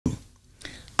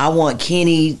I want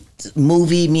Kenny's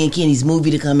movie, me and Kenny's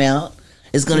movie to come out.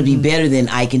 It's going to be better than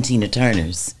Ike and Tina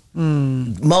Turner's.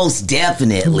 Most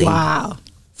definitely. Wow.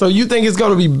 So you think it's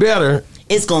going to be better?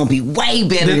 It's going to be way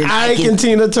better than Ike and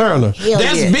Tina Turner.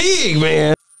 That's big,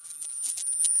 man.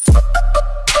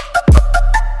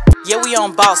 Yeah, we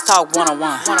on Boss Talk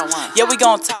 101. Yeah, we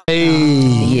gonna talk.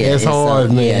 Hey, that's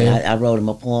hard, man. Yeah, I wrote him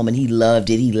a poem and he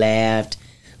loved it. He laughed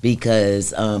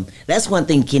because that's one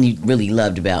thing Kenny really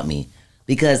loved about me,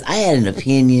 because I had an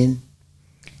opinion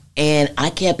and I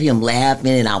kept him laughing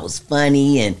and I was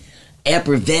funny and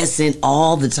effervescent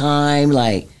all the time,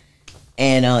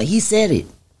 and he said it.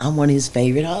 I'm one of his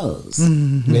favorite hoes,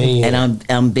 and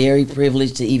I'm very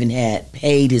privileged to even had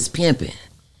paid his pimping.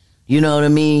 You know what I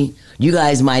mean? You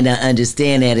guys might not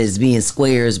understand that as being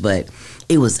squares, but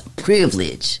it was a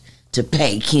privilege to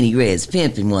pay Kenny Red's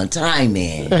pimping one time,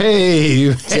 man.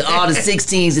 Hey. To all the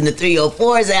 16s and the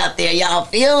 304s out there, y'all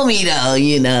feel me though,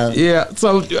 you know? Yeah,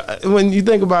 so when you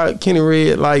think about Kenny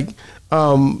Red,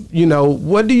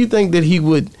 what do you think that he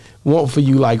would want for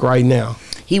you right now?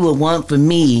 He would want for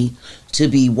me to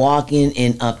be walking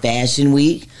in a fashion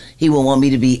week. He would want me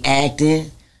to be acting.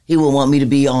 He would want me to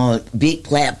be on big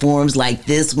platforms like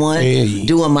this one,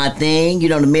 doing my thing. You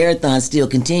know, the marathon still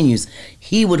continues.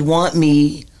 He would want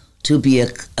me to be a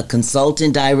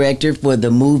consultant director for the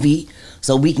movie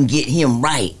so we can get him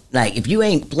right. Like, if you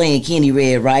ain't playing Kenny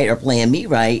Red right or playing me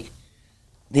right,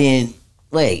 then,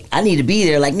 wait, I need to be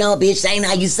there. Like, no, bitch, that ain't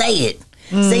how you say it.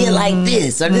 Say it like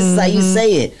this, or this is how you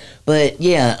say it. But,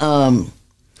 yeah,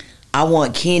 I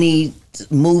want Kenny's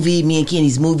movie, me and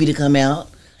Kenny's movie to come out.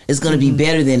 It's going to be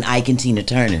better than Ike and Tina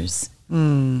Turner's.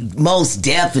 Most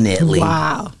definitely.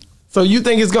 Wow. So you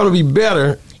think it's going to be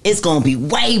better? It's going to be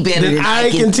way better than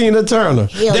Ike and Tina Turner.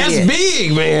 That's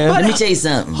big, man. But let me tell you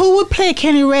something. Who would play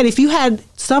Kenny Red? If you had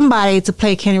somebody to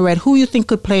play Kenny Red, who you think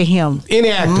could play him?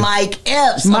 Any actor. Mike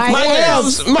Epps. Mike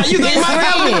Epps. You think Mike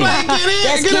Epps would play Kenny?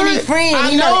 That's Kenny's friend. I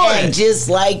He know it. act just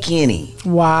like Kenny.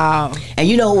 Wow. And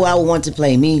you know who I would want to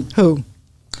play me? Who?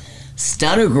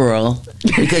 Stunner Girl,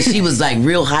 because she was like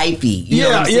real hypey. You know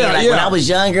what I'm saying? When I was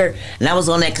younger and I was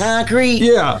on that concrete,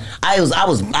 I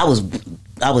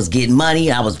was getting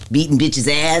money. I was beating bitches'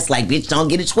 ass. Like, bitch, don't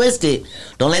get it twisted.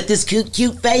 Don't let this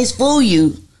cute face fool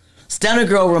you. Stunner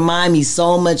Girl remind me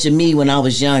so much of me when I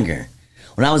was younger,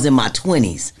 when I was in my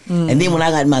 20s. And then when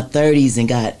I got in my 30s and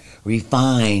got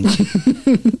refined,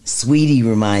 Sweetie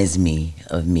reminds me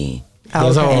of me.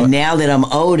 And now that I'm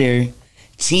older,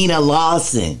 Tina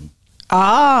Lawson. If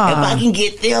I can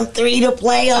get them three to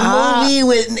play a movie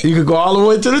with me, you could go all the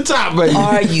way to the top, baby.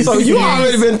 Are you so you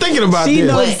already been thinking about this.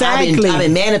 Knows exactly. I've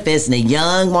been manifesting a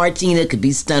young Martina could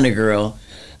be Stunner Girl.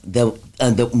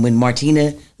 When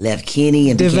Martina left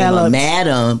Kenny and became a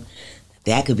madam,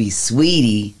 that could be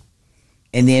Sweetie.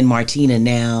 And then Martina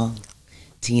now,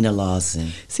 Tina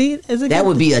Lawson. See, that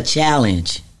would be a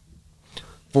challenge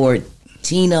for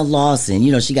Tina Lawson.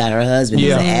 You know, she got her husband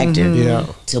as an actor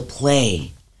to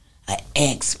play an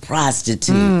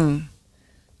ex-prostitute.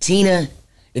 Tina,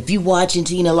 if you watching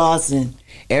Tina Lawson,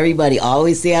 everybody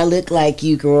always say I look like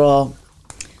you, girl.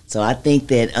 So I think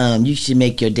that you should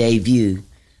make your debut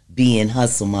being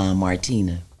Hustle Mom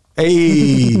Martina.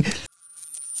 Hey.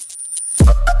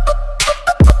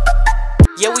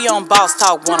 Yeah, we on Boss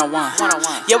Talk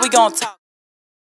 101. Yeah, we gonna talk.